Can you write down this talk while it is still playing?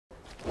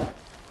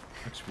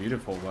Looks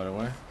beautiful, by the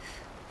way.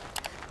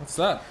 What's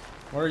that?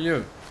 What are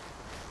you?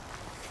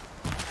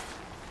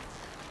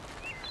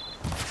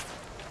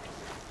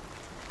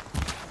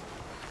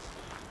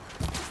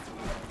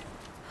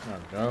 There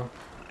we go.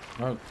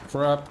 Oh,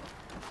 crap.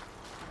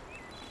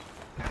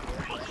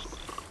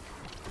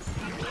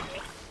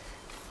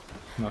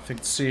 Nothing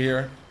to see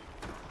here.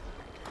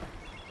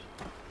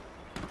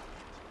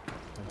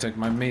 I'll take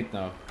my meat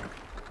now.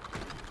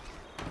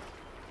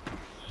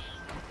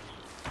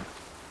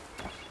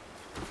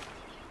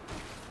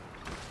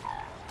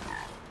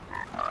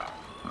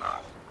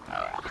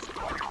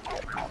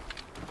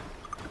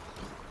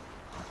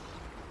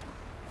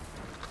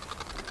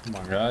 Come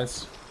on,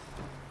 guys.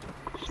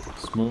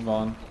 Let's move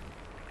on.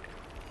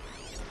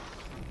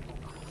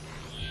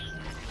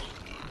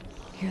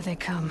 Here they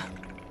come.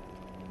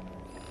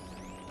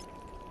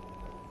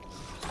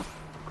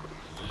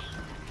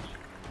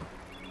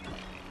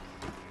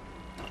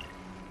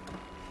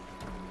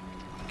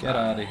 Get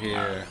out of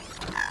here.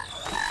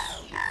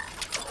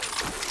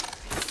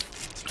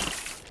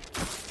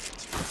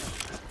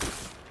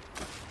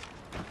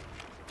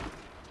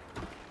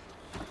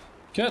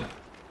 Good.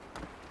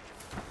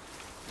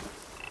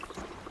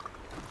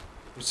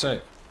 We're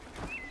safe.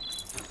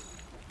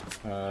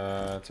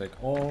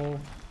 Take all.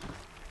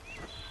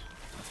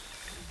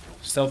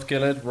 Stealth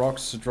kill it.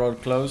 Rocks to draw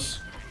it close.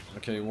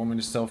 Okay, you want me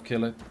to stealth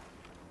kill it?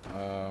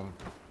 Oh,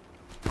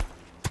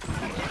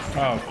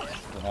 fuck.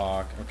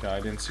 Okay, I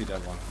didn't see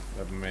that one.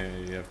 That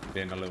may have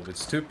been a little bit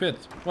stupid.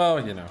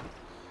 Well, you know.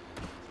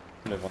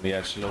 Live on the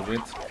edge a little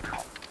bit.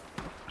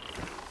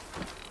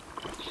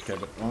 Okay,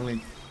 but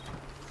only...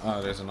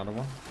 Oh, there's another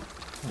one.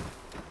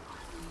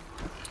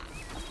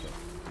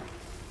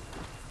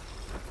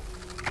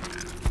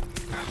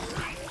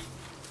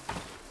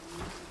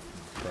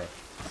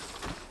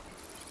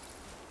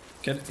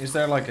 Is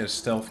there like a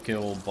stealth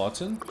kill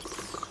button?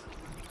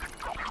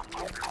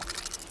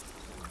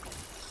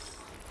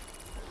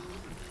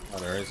 Oh,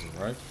 there isn't,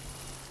 right?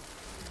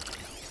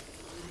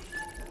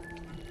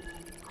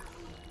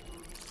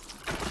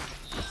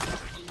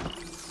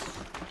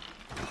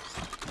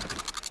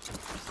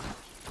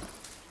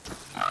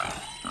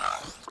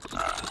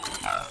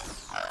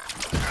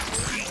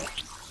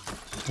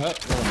 Oh, I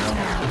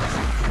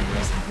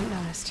just haven't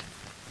noticed.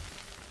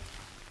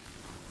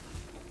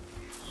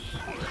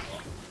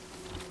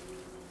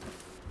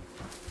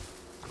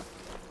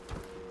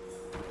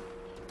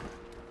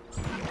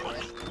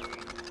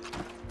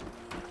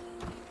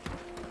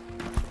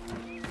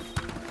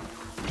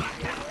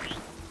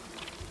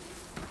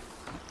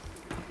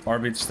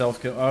 Arbit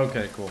stealth kill. Oh,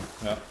 okay, cool.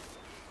 Yeah.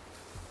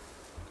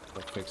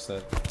 I'll fix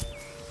that.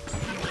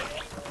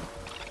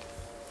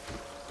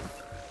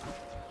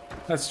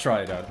 Let's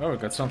try it out. Oh, we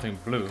got something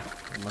blue.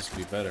 It must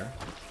be better.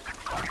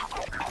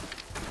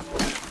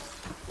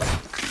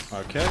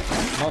 Okay,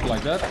 not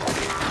like that. Oh,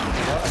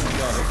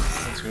 got it.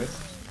 That's good.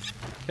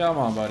 Come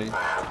on, buddy.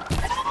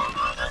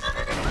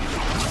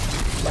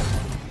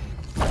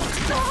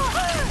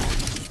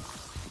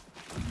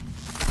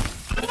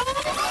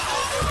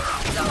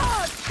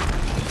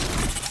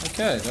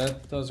 Okay,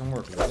 that doesn't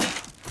work.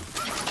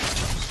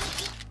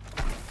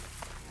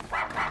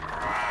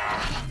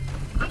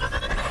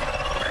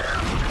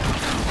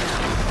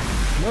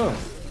 No.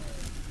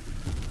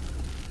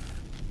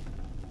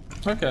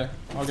 Okay,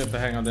 I'll get the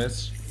hang of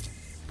this.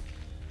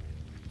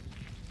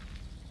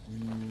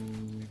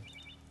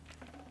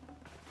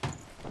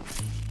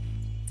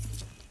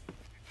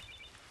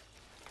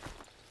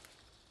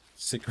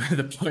 Stick with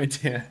the point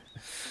here.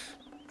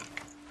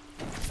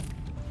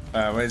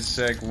 Wait a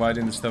sec, why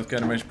didn't the stealth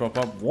animation pop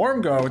up?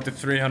 Warm Go with the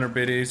 300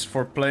 biddies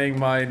for playing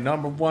my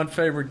 #1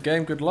 favorite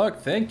game. Good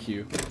luck, thank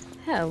you.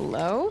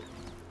 Hello?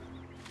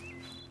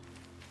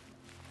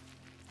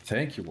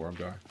 Thank you,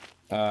 Wormgar.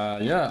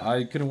 Yeah,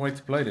 I couldn't wait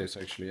to play this,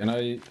 actually. And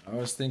I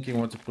was thinking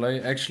what to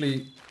play.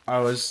 Actually, I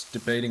was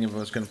debating if I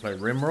was going to play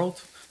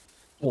Rimworld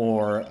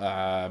or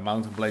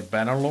Mountain Blade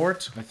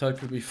Bannerlord. I thought it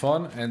could be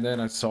fun. And then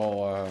I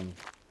saw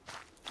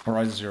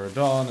Horizon Zero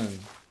Dawn, and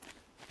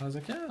I was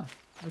like, yeah,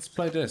 let's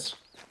play this.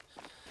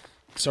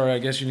 Sorry, I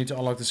guess you need to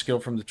unlock the skill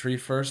from the tree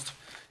first.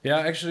 Yeah,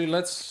 actually,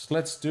 let's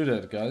do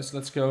that, guys.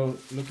 Let's go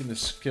look in the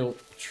skill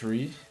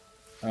tree.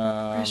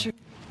 And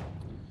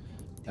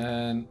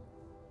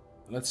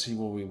let's see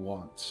what we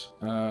want.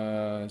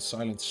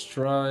 Silent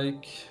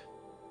Strike.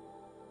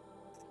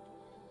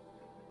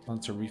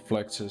 Hunter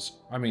Reflexes.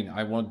 I mean,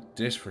 I want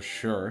this for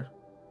sure.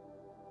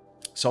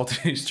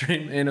 Salty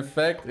Stream in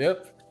effect.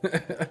 Yep.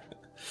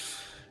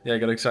 Yeah, I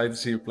got excited to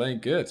see you playing.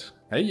 Good.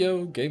 Hey,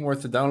 yo. Game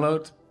worth to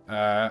download.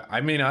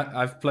 I mean,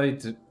 I've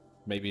played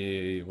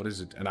maybe, what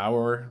is it, an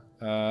hour,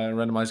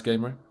 Randomized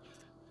Gamer.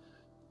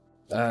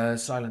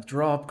 Silent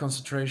Drop,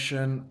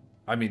 Concentration.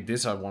 I mean,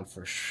 this I want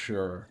for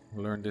sure.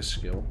 Learn this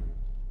skill.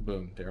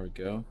 Boom, there we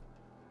go.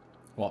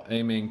 While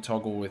aiming,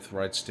 toggle with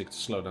right stick to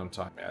slow down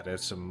time. Yeah,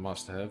 that's a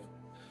must-have.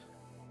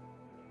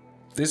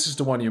 This is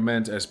the one you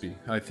meant, SB,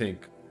 I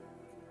think.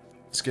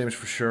 This game is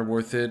for sure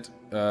worth it.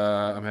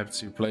 I'm happy to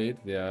see you play it.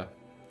 Yeah.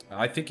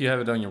 I think you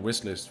have it on your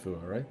wish list, Fua,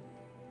 right?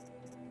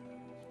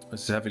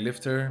 This is a heavy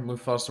lifter.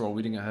 Move faster while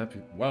wielding a heavy...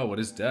 Wow, what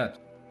is that?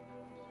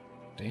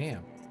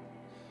 Damn.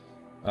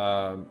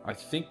 I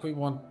think we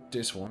want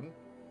this one.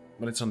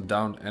 But it's on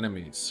downed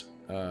enemies.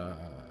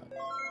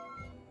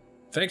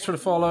 Thanks for the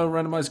follow,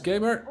 Randomized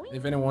Gamer.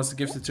 If anyone wants to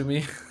gift it to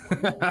me.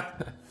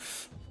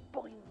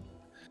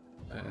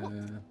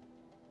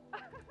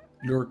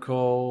 Lure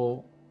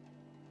call.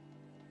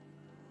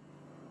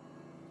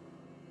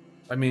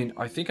 I mean,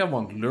 I think I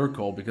want lure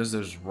call because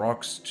those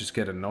rocks just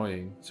get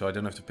annoying. So I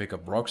don't have to pick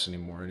up rocks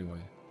anymore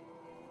anyway.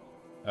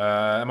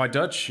 Am I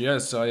Dutch?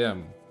 Yes, I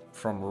am.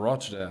 From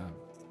Rotterdam.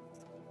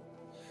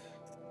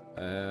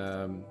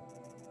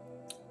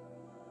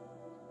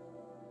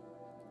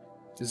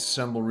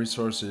 Disassemble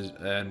resources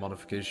and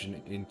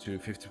modification into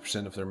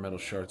 50% of their metal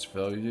shards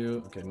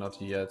value. Okay,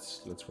 not yet.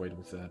 Let's wait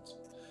with that.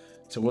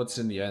 So what's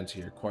in the end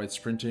here? Quiet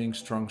sprinting,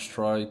 strong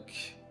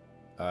strike.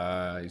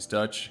 He's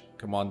Dutch.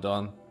 Come on,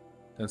 Don.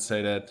 Don't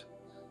say that.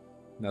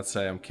 Not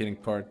say I'm kidding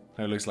part.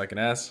 That looks like an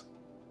ass.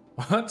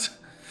 What?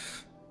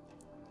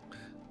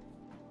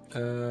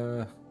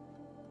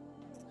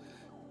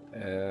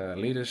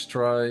 Leader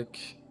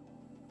strike.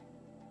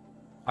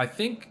 I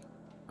think...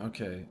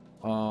 Okay.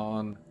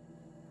 On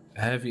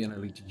heavy and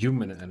elite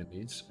human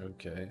enemies.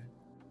 Okay.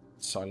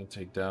 Silent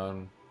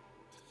takedown.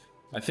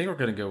 I think we're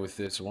gonna go with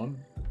this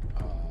one.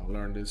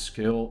 Learn this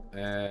skill.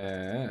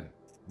 And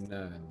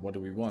what do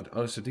we want?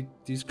 Oh, so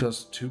these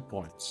cost 2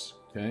 points.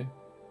 Okay.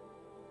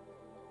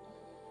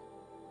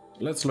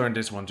 Let's learn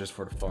this one just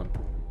for the fun.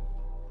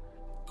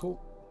 Cool.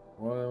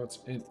 What's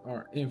in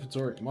our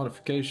inventory?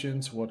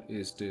 Modifications. What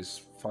is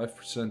this?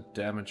 5%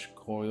 damage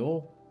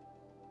coil.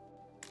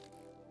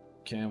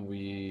 Can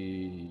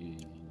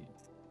we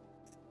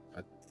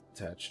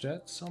attach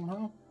that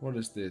somehow? What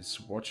is this?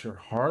 Watch your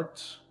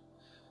heart.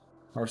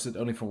 Harvested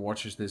only from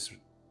watchers. This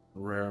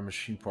rare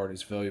machine part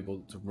is valuable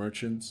to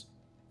merchants.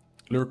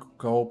 Lure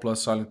call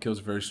plus silent kill is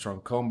a very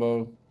strong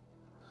combo.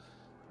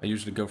 I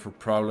usually go for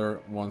Prowler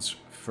once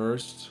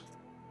first.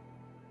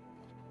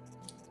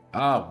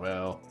 Ah,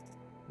 well.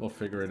 We'll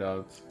figure it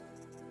out.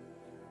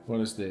 What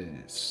is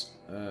this?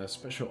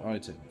 Special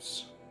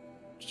items.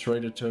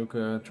 Trade a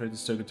token. Trade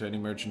this token to any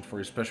merchant for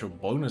your special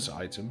bonus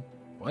item.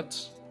 What?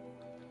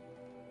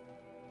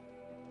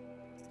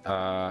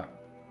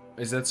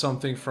 Is that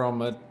something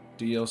from a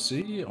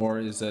DLC? Or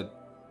is that...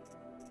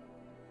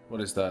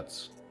 What is that?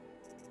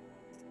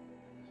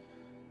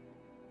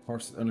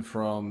 Harvested only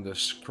from the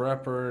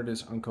scrapper.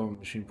 This uncommon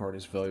machine part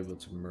is valuable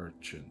to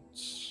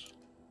merchants.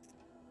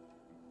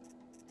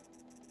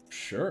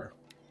 Sure.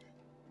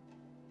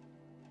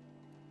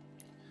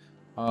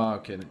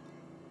 Okay.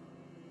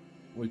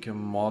 We can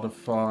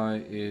modify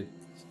it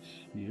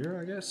here,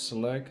 I guess.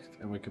 Select,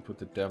 and we can put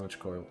the damage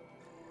coil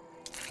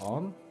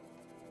on.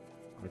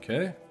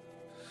 Okay.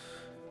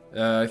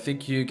 I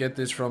think you get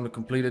this from the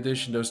complete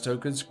edition, those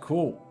tokens.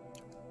 Cool.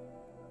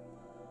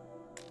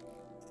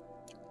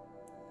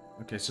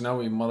 Okay, so now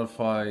we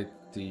modify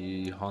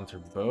the hunter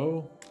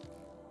bow.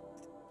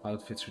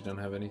 Outfits, we don't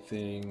have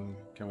anything.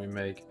 Can we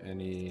make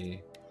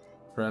any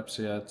traps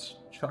yet?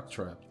 Shock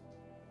trap.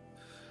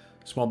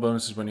 Small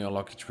bonuses when you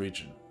unlock each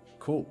region.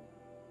 Cool.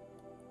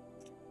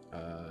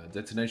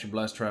 Detonation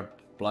blast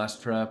trap,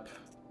 blast trap.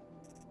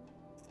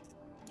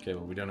 Okay,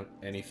 well we don't have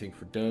anything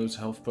for those.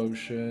 Health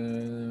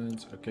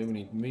potions. Okay, we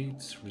need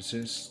meat,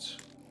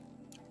 resist.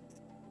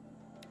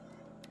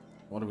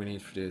 What do we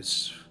need for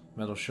this?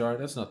 Metal shard,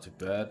 that's not too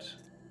bad.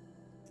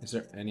 Is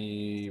there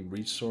any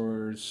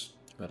resource?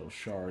 Metal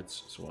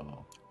shards as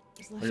well.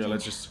 Oh yeah,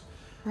 let's just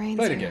play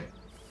the game.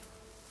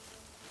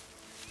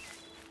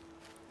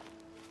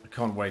 I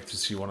can't wait to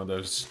see one of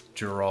those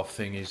giraffe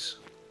thingies.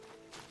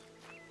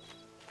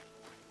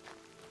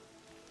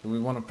 Do we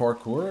want a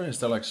parkour? Is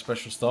there like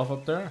special stuff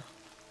up there?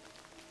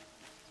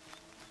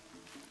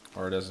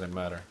 Or does it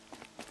matter?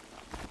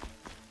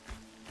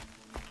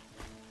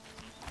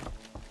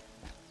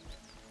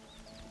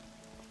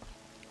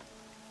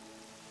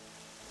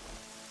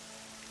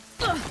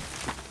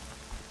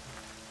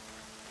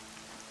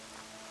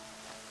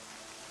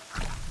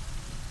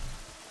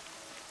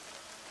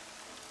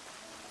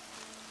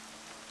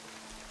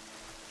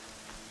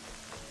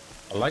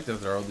 I like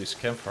that there are all these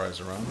campfires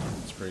around.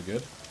 It's pretty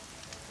good.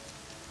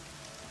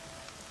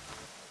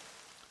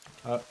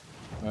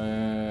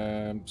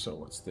 So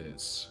what's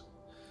this?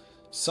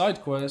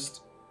 Side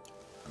quest.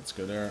 Let's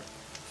go there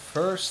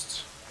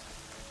first.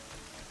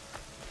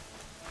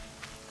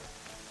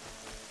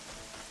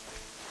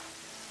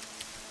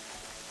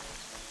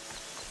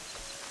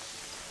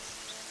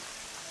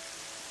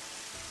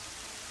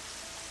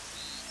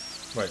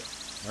 Wait,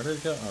 where did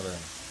it go? Oh, there.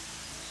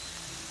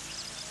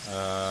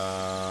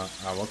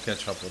 I will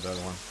catch up with that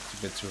one. It's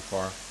a bit too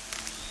far.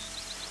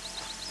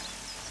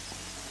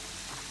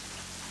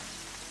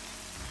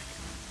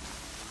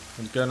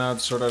 I'm gonna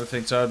sort other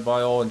things out.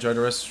 Bye all. Enjoy the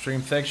rest of the stream.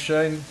 Thanks,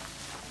 Shane.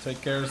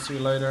 Take care. See you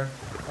later.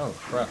 Oh,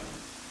 crap.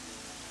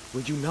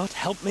 Would you not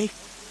help me?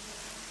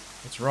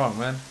 What's wrong,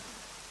 man?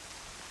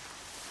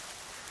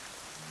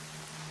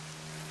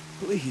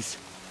 Please.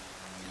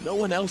 No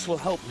one else will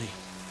help me.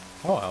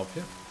 I'll help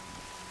you.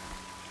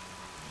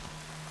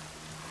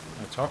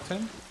 talk to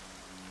him?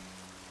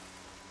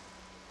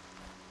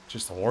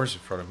 Just a horse in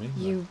front of me.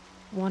 You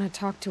want to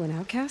talk to an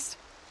outcast?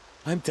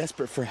 I'm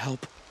desperate for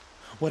help.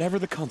 Whatever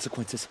the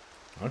consequences.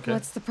 Okay.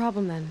 What's the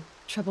problem then?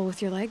 Trouble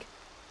with your leg?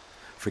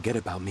 Forget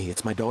about me.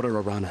 It's my daughter,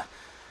 Arana.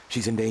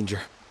 She's in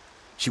danger.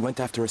 She went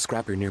after a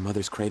scrapper near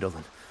Mother's cradle,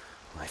 and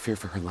I fear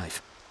for her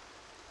life.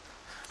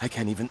 I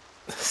can't even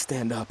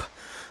stand up,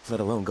 let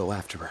alone go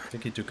after her. I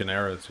think he took an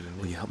arrow to the knee.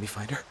 Will you help me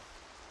find her?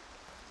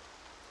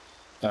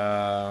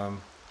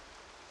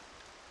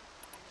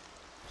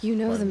 You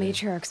know the Pardon me.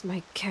 matriarchs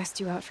might cast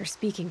you out for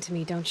speaking to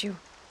me, don't you?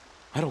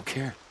 I don't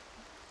care.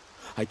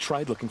 I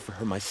tried looking for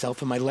her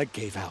myself and my leg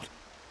gave out.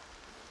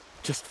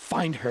 Just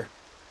find her.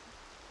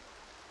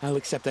 I'll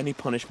accept any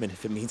punishment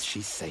if it means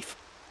she's safe.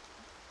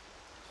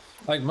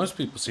 Like, most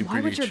people seem Why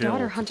pretty would your chill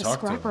daughter to hunt a talk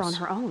to scrapper on us.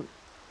 her own?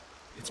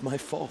 It's my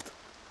fault.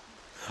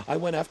 I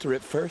went after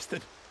it first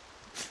and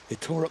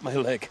it tore up my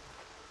leg.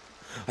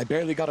 I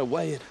barely got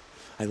away and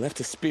I left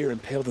a spear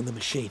impaled in the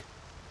machine.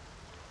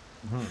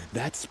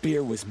 That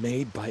spear was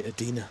made by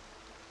Adina,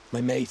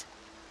 my mate,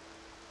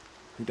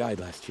 who died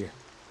last year.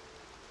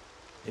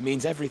 It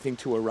means everything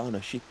to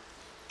Arana.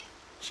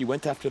 She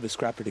went after the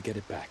scrapper to get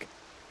it back.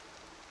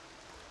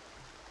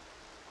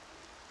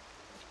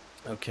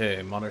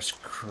 Okay, Mother's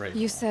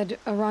cradle. You said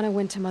Arana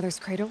went to Mother's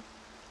cradle?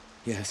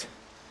 Yes,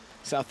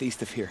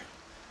 southeast of here.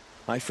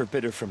 I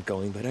forbid her from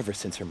going, but ever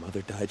since her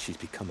mother died, she's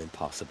become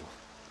impossible.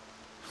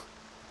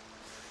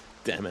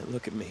 Damn it,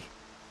 look at me.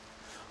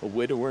 A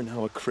widower,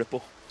 now a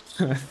cripple.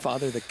 A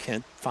father that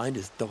can't find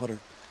his daughter.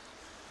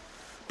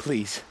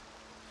 Please,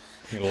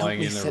 You're help lying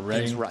me in the set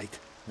things rain right.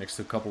 next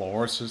to a couple of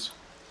horses.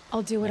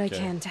 I'll do what I Okay.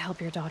 can to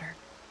help your daughter.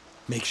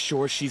 Make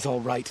sure she's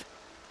all right.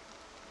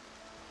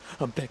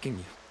 I'm begging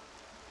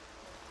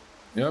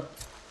you. Yep.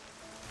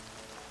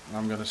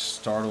 I'm gonna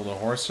startle the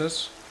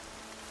horses.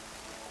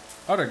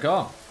 Oh, they're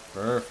gone.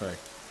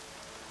 Perfect.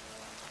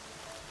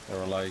 They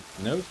were like,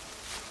 nope.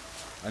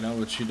 I know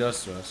what she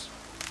does to us.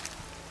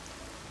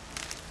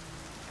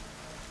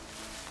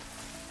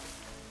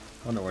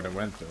 I wonder where they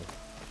went though.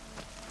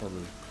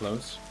 Probably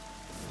close.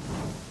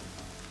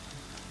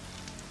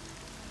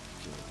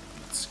 Okay,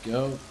 let's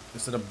go.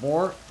 Is it a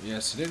boar?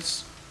 Yes, it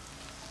is.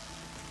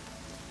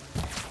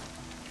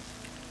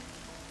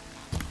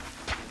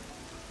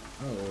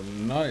 Oh,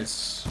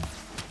 nice.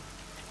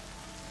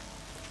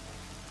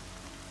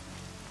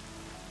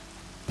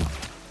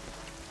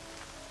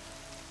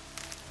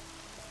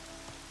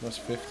 Plus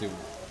 50.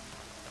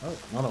 Oh,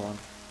 another one.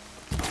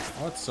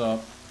 What's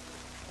up?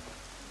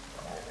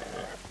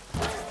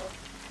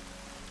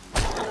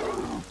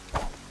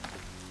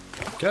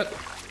 Good.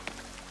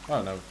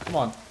 Oh no, come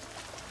on.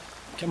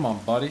 Come on,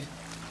 buddy.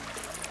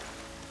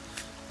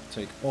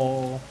 Take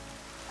all.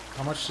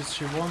 How much did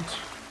she want?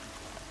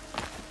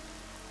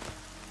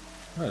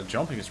 Oh, the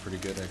jumping is pretty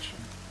good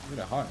actually. Look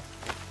at high.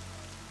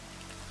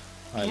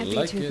 I Can't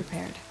like be too it.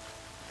 prepared.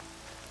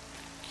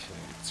 Okay,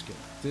 let's get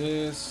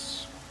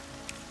this.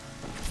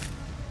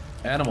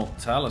 Animal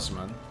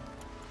talisman.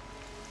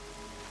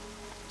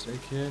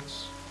 Take it.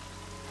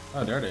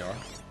 Oh, there they are.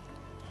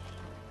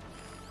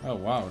 Oh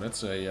wow,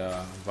 that's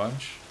a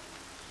bunch.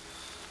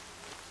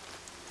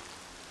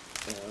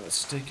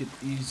 Let's take it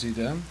easy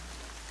then.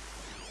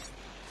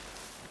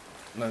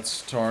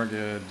 Let's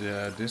target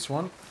this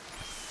one.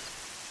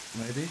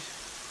 Maybe.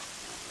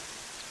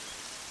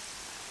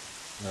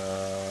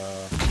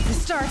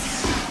 This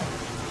starts.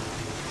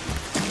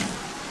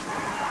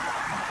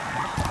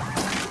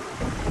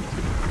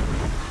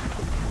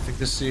 I think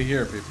this see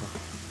here, people.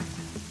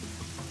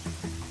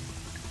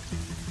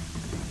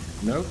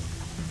 Nope.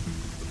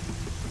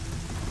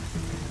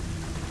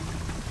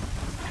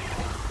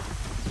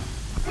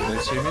 Did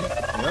they see me?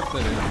 Yep,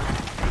 they did.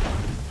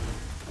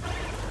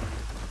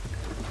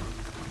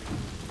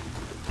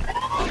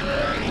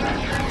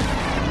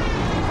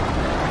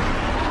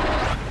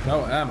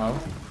 No ammo.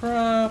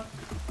 Crap.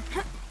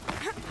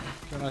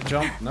 Can I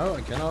jump? No,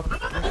 I cannot. Okay,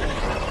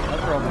 no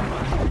problem.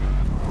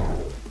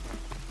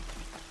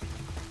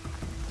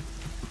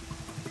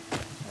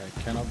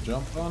 I cannot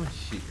jump on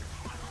here.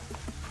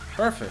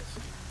 Perfect.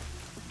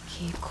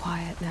 Keep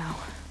quiet now.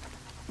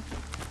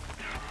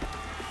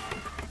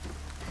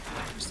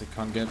 They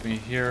can't get me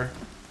here.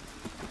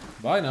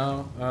 Bye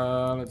now.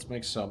 Let's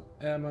make some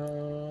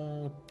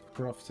ammo.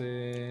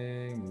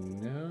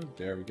 Crafting. No,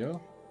 there we go.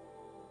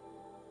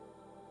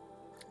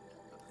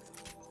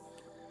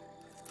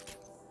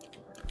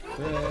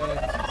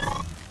 Perfect.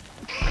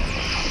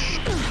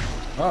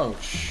 Oh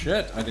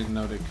shit, I didn't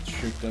know they could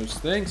shoot those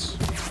things.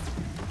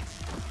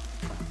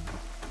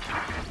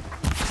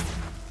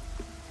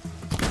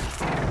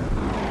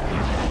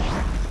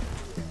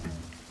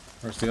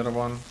 Where's the other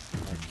one?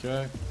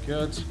 Okay,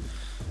 good.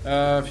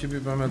 A few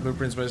people have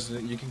blueprints,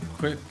 basically you can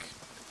quick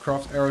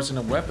craft arrows in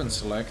a weapon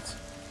select.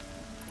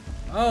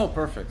 Oh,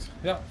 perfect.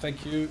 Yeah,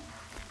 thank you.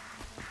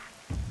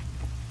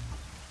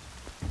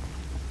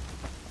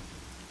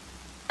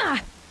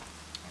 Ah!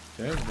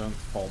 Okay, don't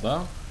fall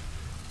down.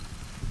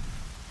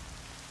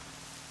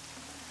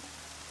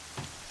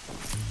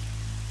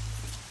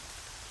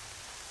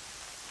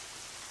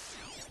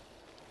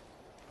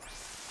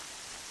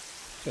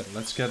 Good,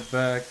 let's get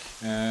back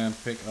and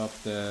pick up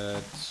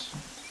that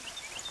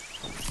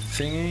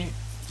thingy.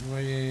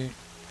 The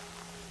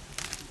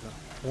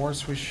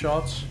horse we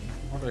shot.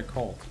 What are they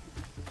called?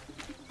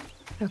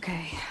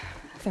 Okay,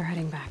 they're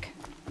heading back.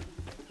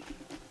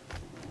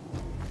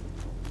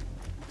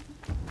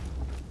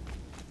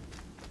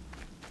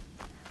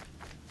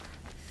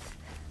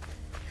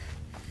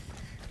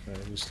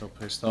 Okay, he's still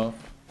pissed off.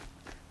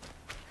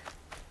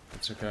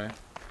 It's okay.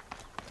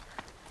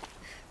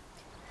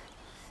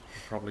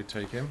 Probably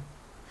take him.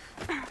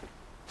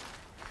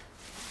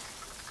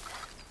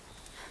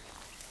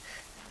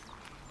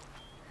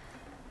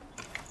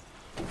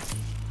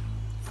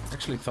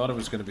 Actually thought it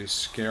was going to be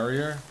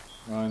scarier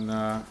when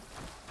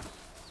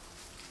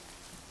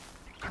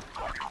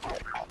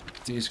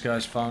these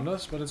guys found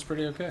us, but it's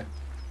pretty okay.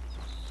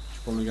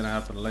 It's probably going to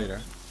happen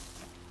later.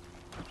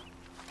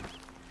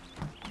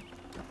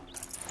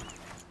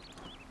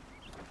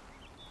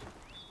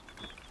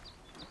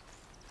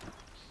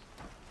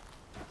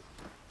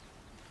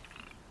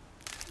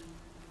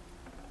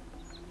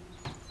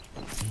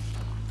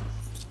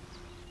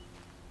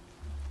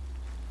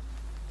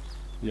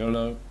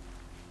 YOLO.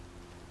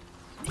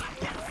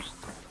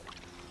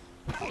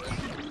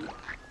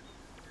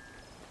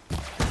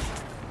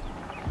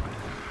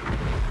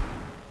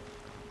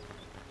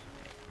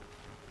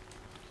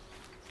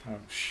 Oh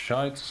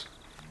shite.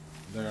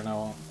 They're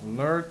now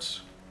alert.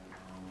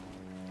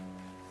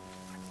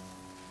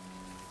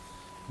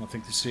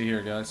 Nothing to see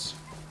here, guys.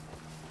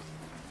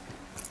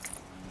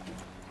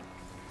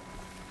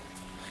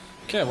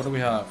 Okay, what do we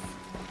have?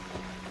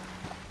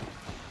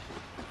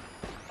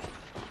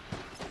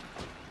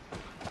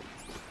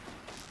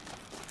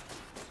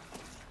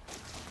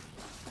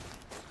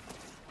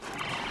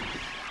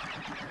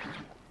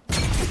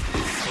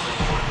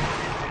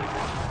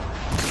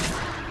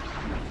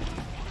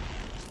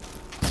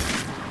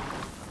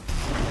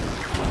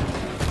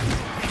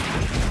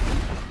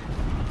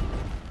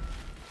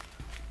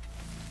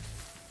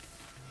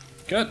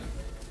 Good.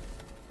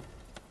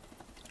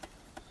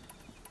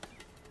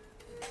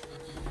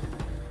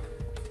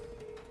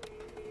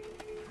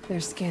 They're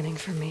scanning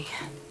for me.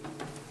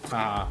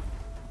 Ah.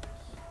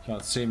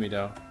 Can't see me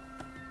though.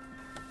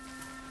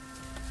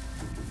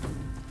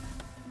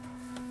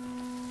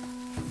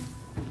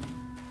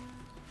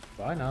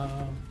 Bye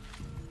now.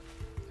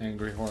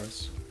 Angry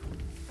horse.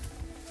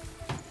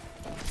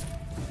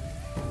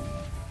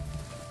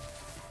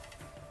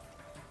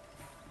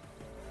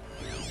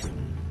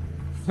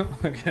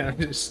 Okay, I'm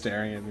just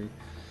staring at me.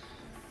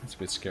 That's a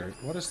bit scary.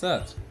 What is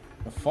that?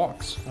 A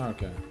fox. Oh,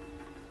 okay.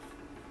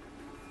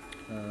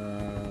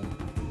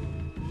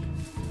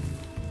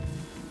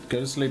 Go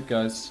to sleep,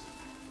 guys.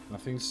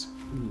 Nothing's...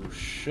 Ooh,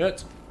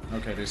 shit.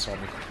 Okay, they saw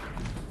me.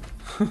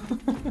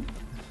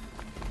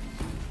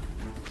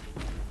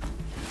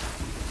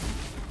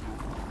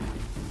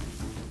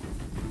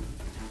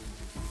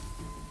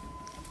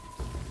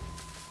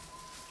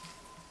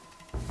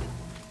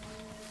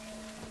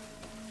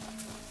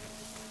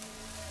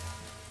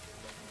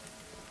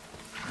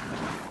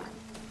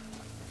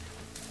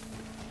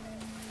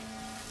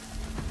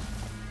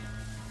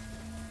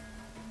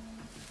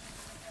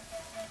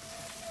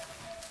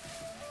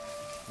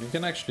 You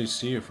can actually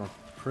see you from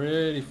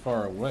pretty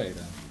far away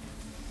then.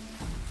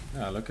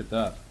 Yeah, look at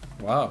that.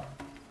 Wow.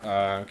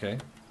 Okay.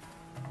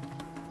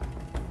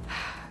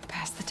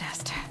 Pass the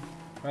test.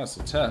 Pass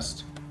the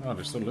test. Oh,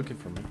 they're still looking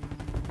for me.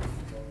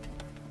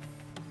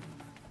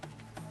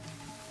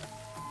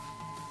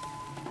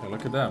 Yeah,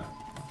 look at them.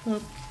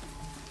 Oop.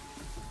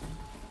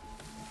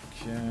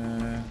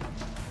 Okay.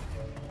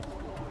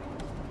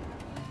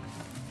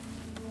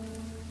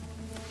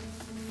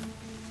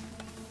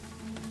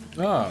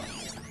 Oh.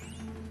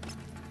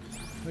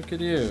 Look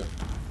at you. There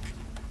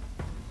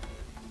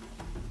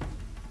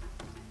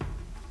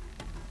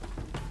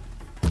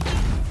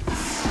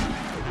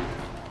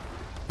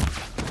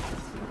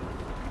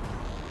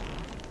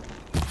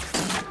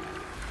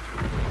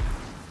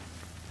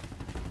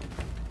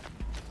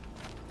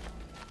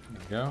we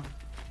go.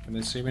 Can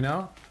they see me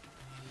now?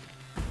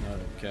 No,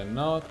 they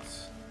cannot.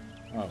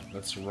 Oh,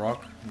 that's a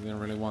rock. I didn't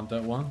really want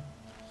that one.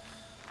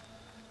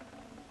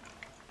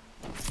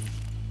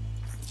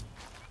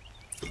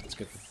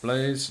 Get the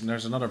blaze, and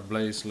there's another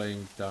blaze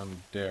laying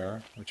down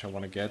there, which I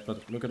want to get,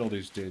 but look at all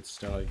these dudes,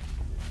 they're like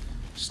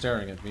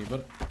staring at me,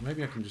 but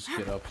maybe I can just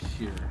get up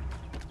here.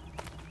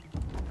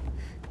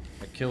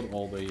 I killed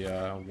all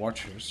the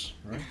watchers,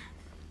 right?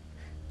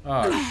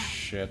 Oh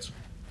shit.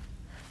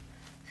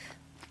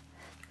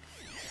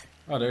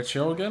 Oh, they're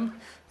chill again?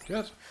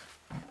 Good.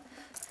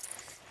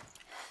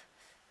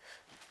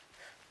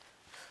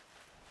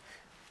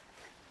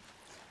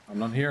 I'm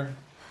not here.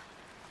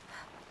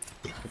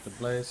 Get the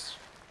blaze.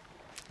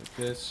 Like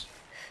this.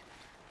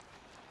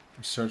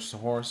 Search the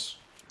horse.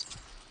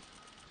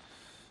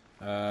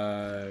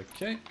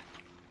 Okay.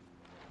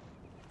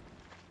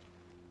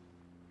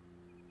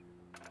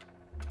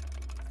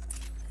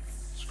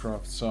 Let's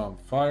craft some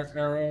fire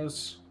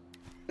arrows.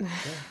 Okay.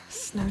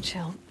 Snow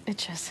chill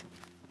itches.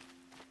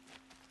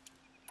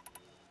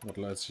 But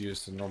let's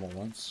use the normal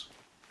ones.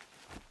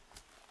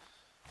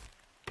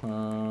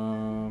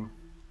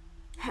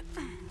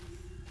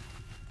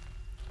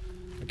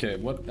 Okay,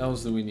 what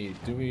else do we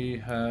need? Do we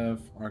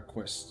have our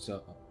quests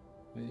up?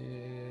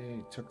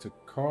 We took the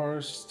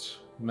Karst,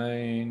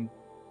 main.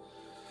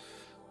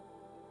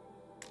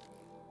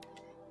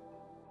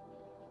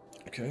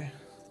 Okay,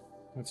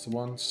 that's the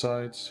one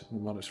side. The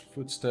mother's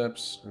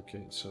footsteps.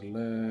 Okay, so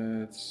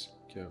let's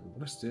go.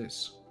 What is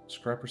this?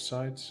 Scrapper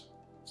side?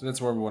 So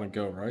that's where we want to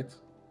go, right?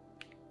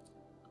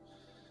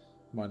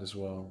 Might as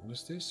well. What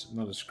is this?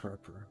 Another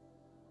scrapper.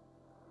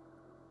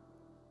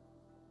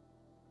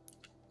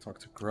 Talk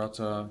to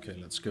Grata. Okay,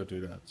 let's go do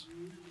that.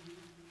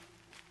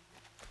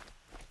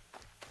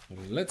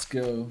 Let's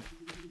go.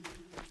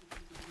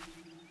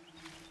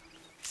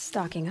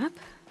 Stocking up.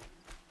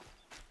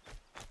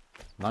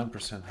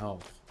 9%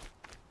 health.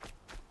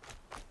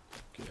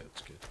 Good,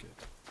 good, good.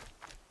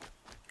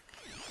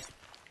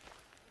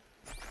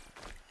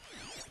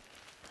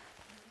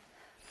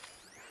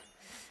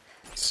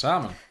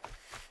 Salmon.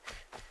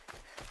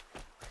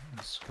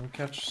 Let's go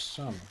catch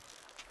salmon.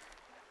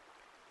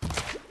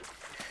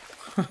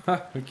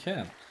 We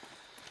can.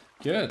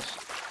 Good.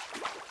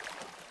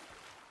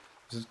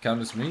 Does it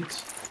count as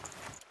meat?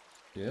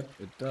 Yep,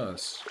 it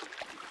does.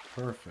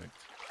 Perfect.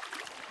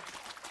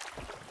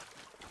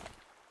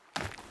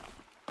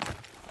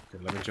 Okay,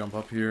 let me jump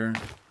up here.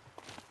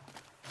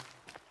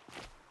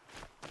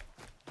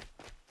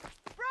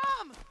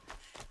 Brom!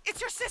 It's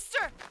your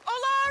sister,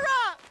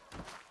 Olara!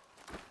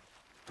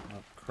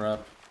 Oh,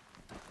 crap.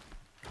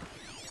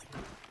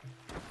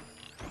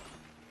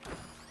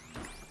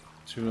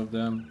 Two of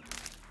them.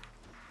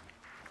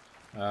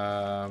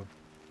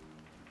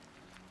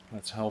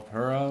 Let's help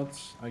her out,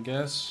 I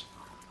guess.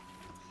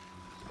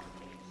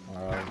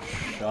 Oh,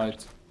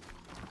 shite.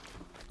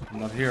 I'm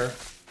not here.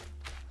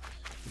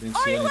 Didn't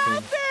see anything.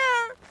 Out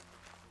there?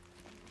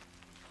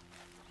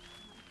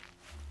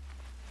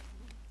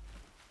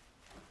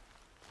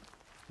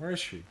 Where is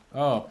she?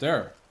 Oh, up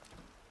there.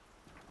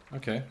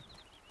 Okay.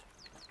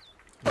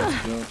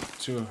 Let's go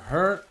to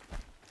her.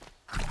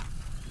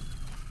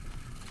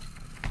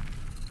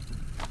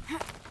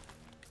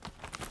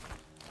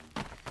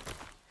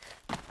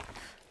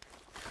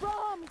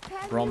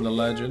 From the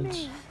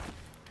legend.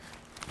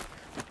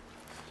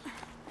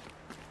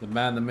 The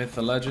man, the myth,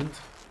 the legend.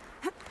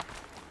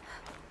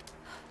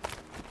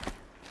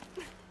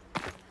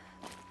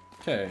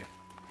 Okay.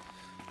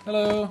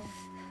 Hello.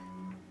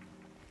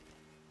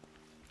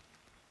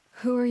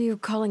 Who are you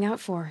calling out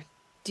for?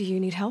 Do you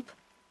need help?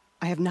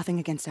 I have nothing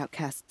against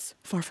outcasts.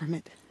 Far from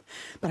it.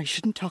 But I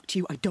shouldn't talk to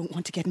you. I don't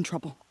want to get in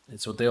trouble.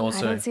 It's what they all I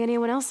say. don't see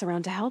anyone else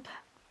around to help.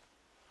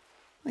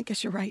 I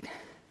guess you're right.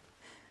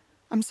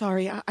 I'm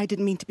sorry. I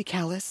didn't mean to be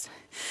callous.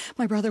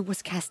 My brother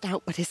was cast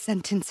out, but his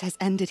sentence has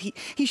ended.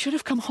 He should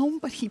have come home,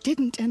 but he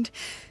didn't. And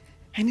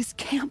his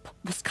camp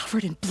was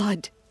covered in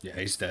blood. Yeah,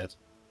 he's dead.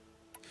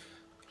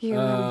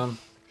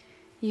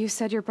 You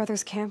said your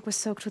brother's camp was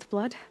soaked with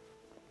blood?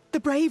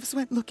 The Braves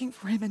went looking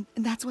for him,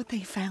 and that's what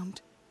they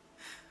found.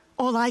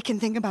 All I can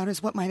think about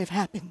is what might have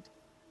happened.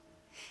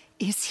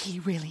 Is he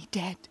really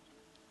dead?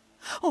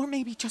 Or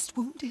maybe just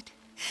wounded?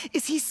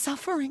 Is he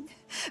suffering?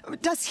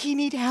 Does he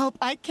need help?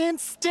 I can't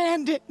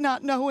stand it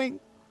not knowing.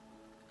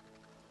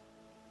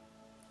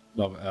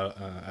 Love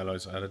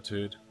Aloy's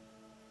attitude.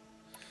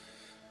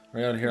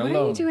 We're out here What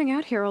alone. are you doing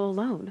out here all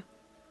alone?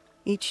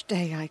 Each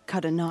day I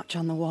cut a notch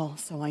on the wall,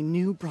 so I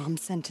knew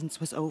Brom's sentence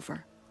was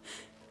over.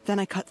 Then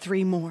I cut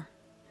 3 more,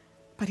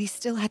 but he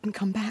still hadn't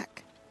come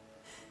back.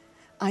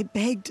 I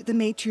begged the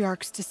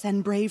matriarchs to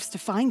send braves to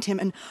find him,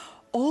 and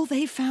all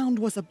they found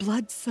was a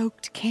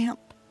blood-soaked camp.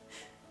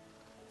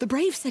 The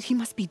braves said he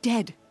must be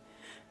dead,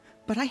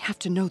 but I have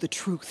to know the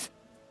truth.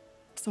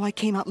 So I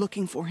came out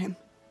looking for him.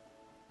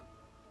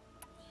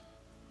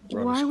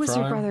 Why was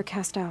your brother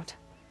cast out?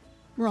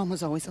 Brom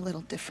was always a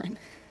little different.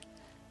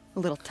 A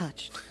little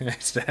touched.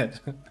 He's dead.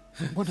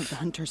 One of the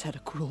hunters had a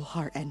cruel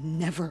heart and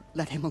never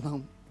let him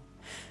alone.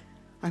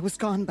 I was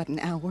gone but an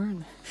hour,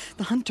 and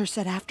the hunter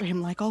set after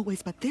him like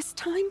always, but this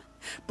time,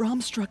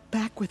 Brom struck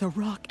back with a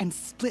rock and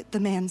split the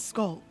man's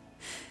skull.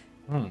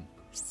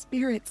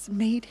 Spirits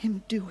made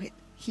him do it,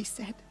 he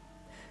said.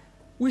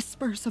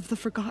 Whispers of the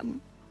forgotten.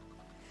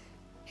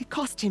 It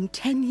cost him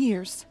 10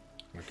 years.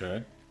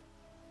 Okay.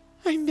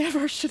 I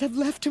never should have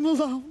left him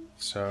alone.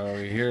 So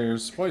he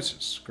hears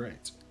voices.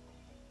 Great.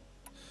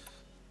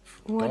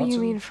 What do you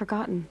mean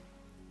forgotten?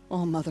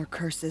 All Mother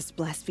curses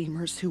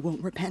blasphemers who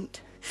won't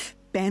repent,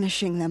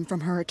 banishing them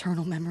from her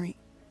eternal memory.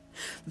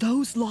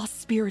 Those lost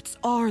spirits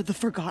are the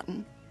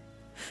forgotten.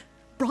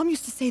 Brom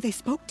used to say they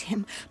spoke to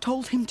him,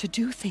 told him to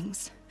do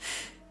things.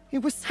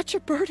 It was such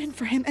a burden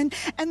for him, and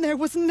there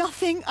was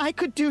nothing I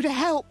could do to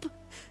help.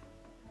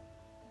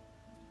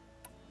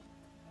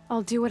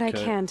 I'll do what I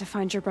Okay. can to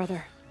find your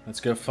brother. Let's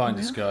go find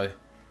this guy.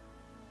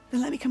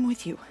 Then let me come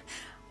with you.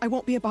 I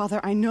won't be a bother.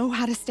 I know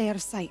how to stay out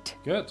of sight.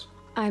 Good.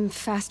 I'm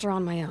faster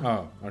on my own.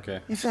 Oh,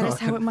 okay. If that is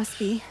how it must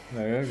be.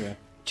 Okay.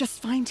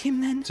 Just find him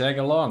then. Tag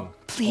along,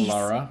 Please.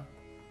 Lara.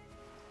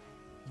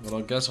 Well,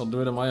 I guess I'll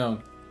do it on my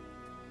own.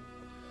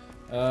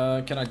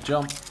 Can I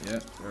jump? Yeah,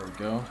 there we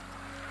go.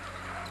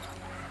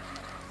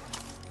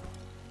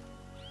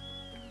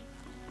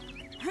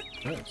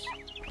 Yes.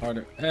 Are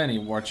there any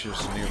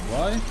watchers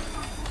nearby?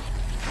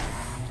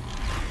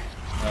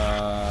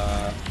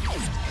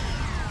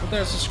 But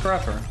there's a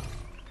scrapper.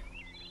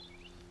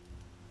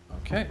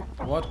 Okay,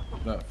 what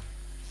the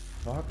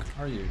fuck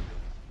are you?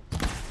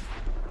 Bye,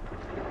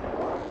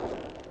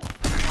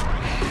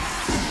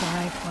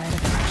 quiet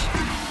approach.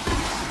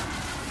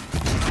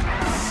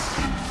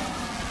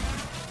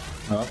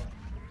 Well,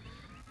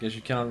 guess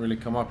you cannot really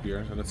come up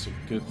here, so that's a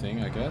good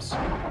thing, I guess.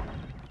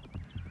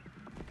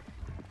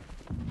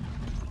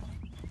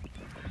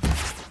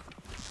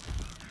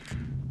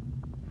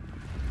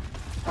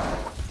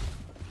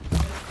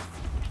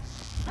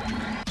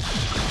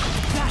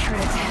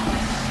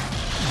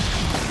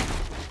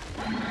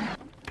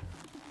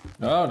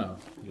 Oh no,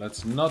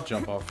 let's not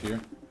jump off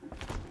here.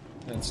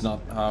 That's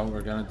not how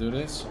we're gonna do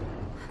this.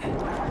 Okay,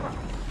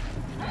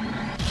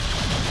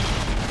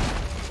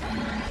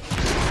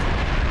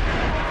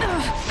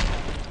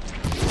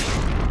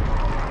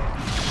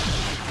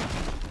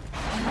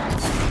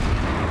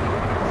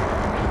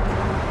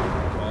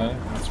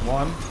 that's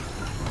one.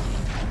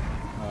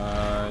 You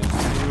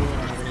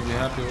are gonna be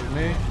happy with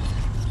me.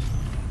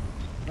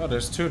 Oh,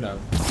 there's two now.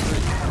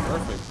 Three.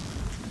 Perfect.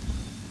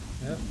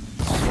 Yep,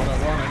 this is what I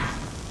wanted.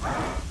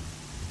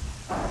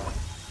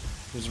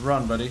 Just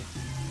run, buddy.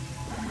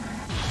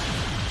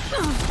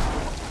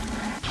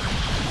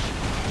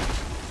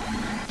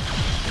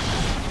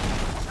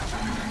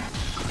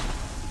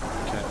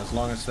 Okay, as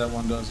long as that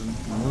one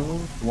doesn't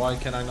move. Why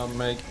can I not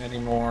make any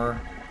more?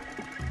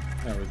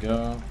 There we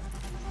go.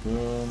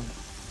 Boom.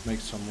 Make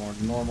some more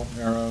normal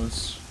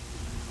arrows.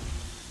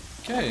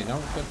 Okay, now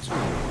we've got two.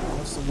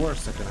 What's the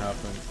worst that can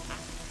happen?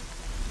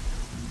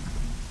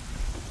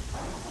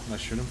 Can I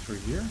shoot him through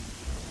here?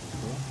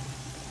 Cool.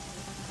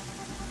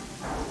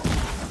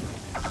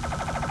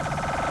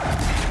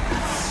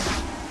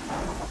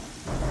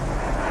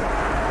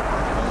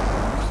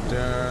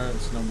 There,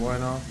 it's no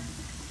bueno.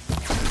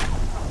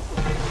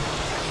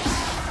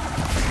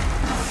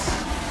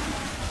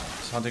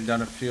 Just hunting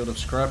down a field of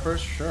scrappers?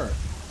 Sure.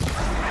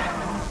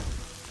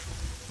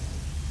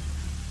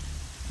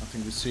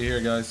 Nothing to see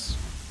here, guys.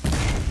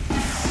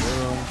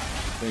 Boom.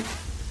 Big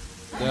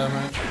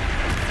damage.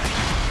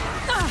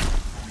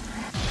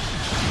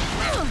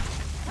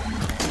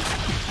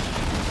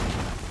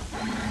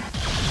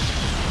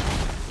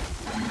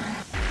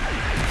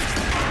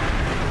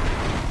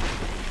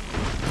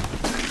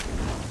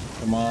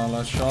 Come on,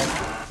 last shot.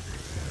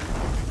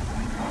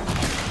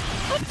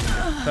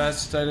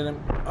 Fascinated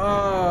him.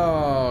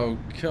 Oh,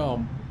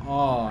 come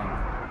on.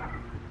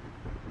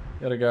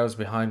 The other guy was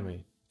behind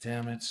me.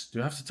 Damn it.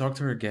 Do I have to talk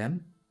to her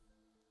again?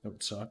 That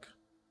would suck.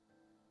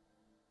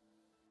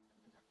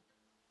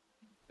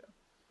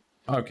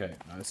 Okay,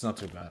 no, it's not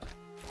too bad.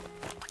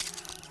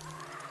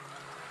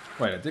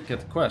 Wait, I did get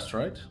the quest,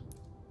 right?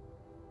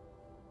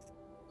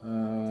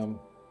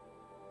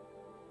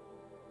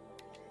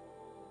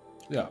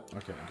 Yeah,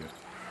 okay, good.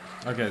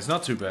 Okay, it's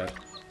not too bad.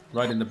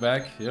 Right in the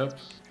back, yep.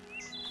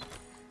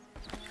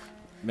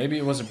 Maybe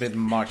it was a bit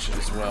much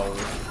as well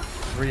with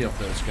 3 of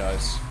those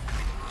guys.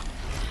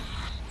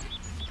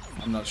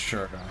 I'm not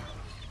sure though.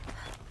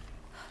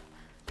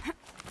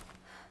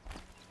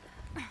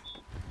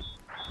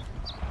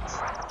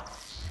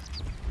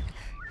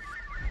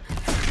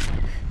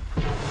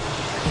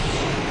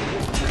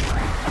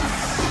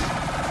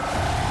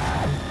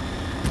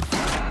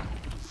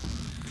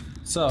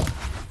 What's up?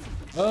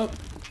 Oh!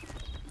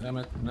 Damn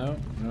it. No.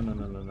 No, no,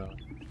 no, no, no.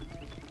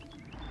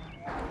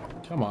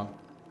 Come on.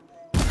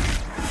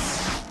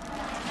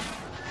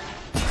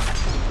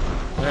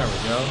 There we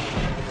go.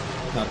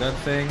 Now that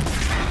thing.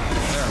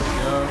 There we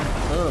go.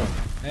 Boom.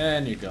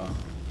 And you're gone.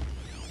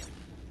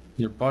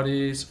 Your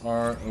buddies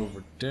are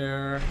over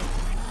there.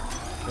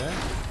 Okay.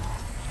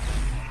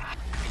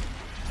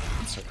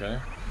 It's okay.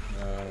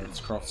 Let's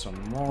craft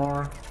some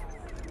more.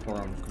 Before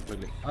I'm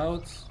completely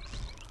out.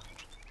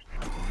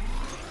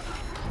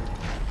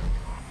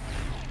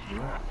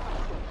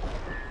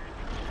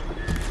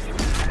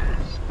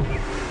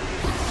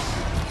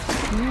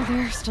 Yeah,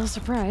 they're still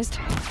surprised.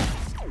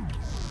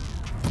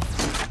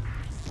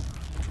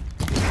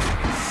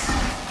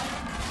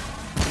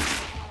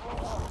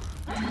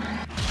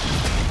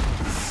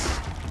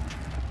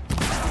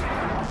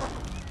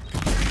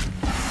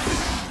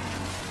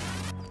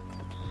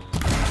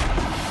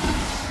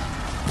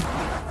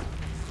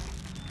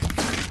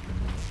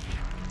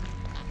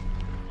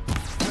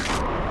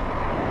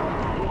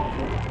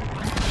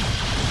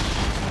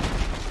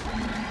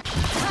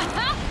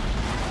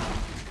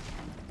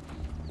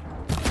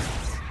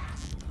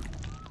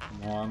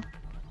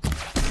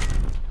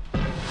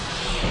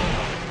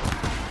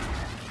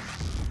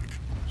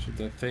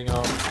 That thing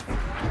up.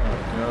 There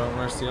we go.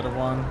 Where's the other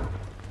one?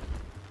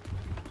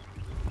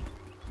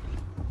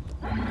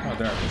 Oh,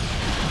 there it is.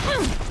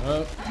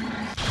 Oh.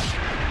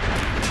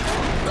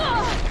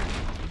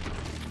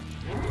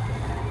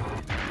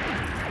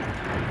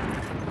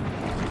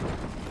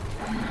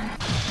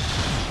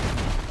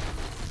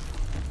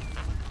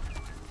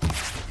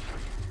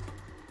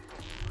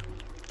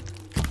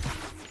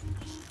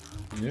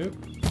 Nope.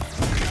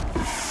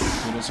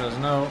 Judah says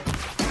no.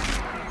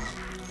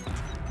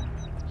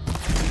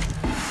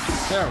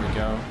 There we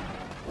go.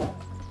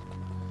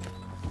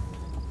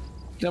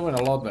 That went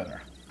a lot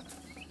better.